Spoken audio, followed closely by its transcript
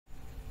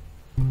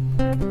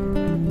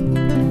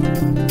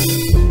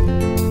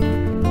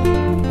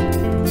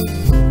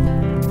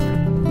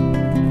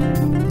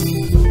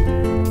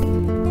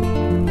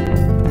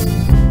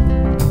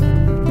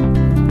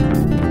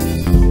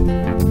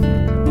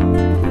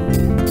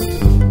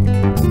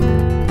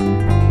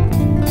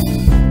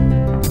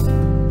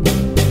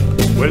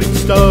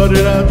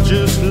started out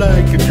just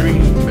like a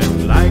dream,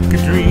 and like a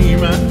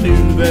dream I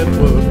knew that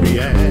what we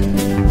had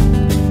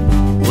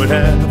would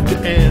have to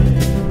end.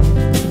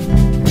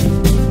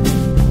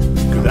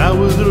 'Cause I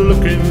was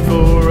looking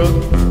for a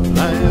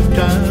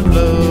lifetime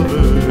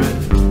lover,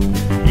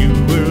 and you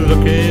were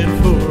looking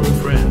for a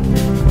friend,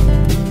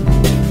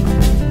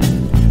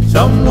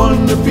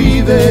 someone to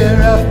be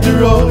there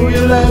after all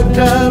your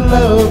lifetime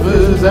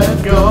lovers had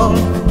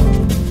gone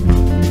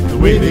the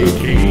way they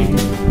came,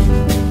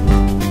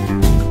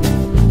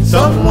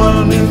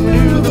 someone who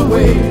knew the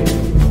way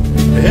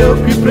to help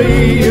you play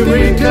your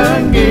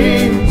great-time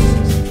games.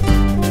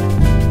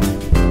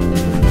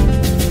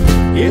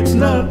 It's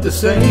not the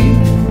same.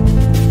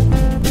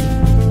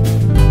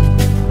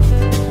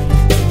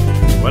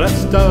 Well, I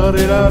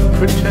started out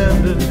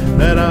pretending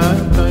that I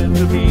kind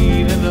of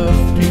mean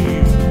enough to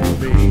you,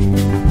 babe.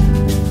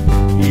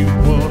 You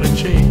want to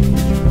change.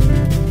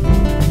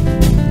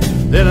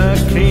 Then I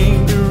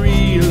came to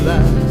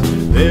realize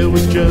there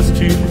was just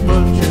too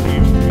much of you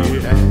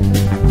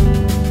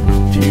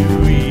to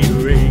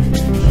rearrange,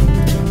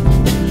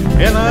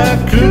 and I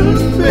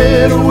couldn't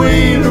bear to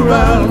wait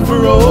around for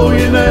all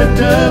your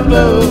nighttime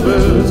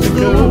lovers to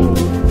go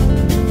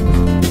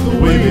the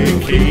way they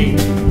came.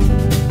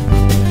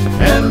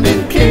 And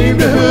it came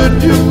to hurt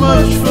too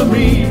much for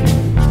me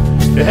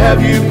to have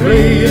you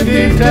play your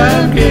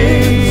daytime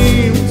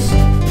games.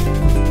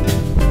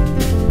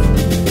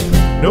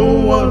 No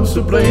one's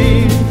to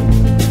blame.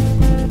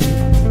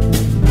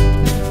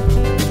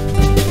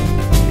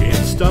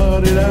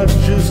 Started out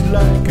just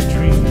like a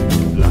dream,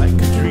 like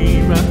a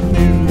dream. I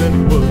knew that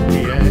what we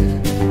had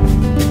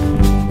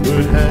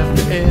would have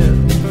to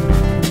end.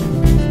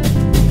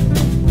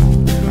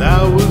 And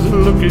I was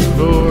looking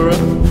for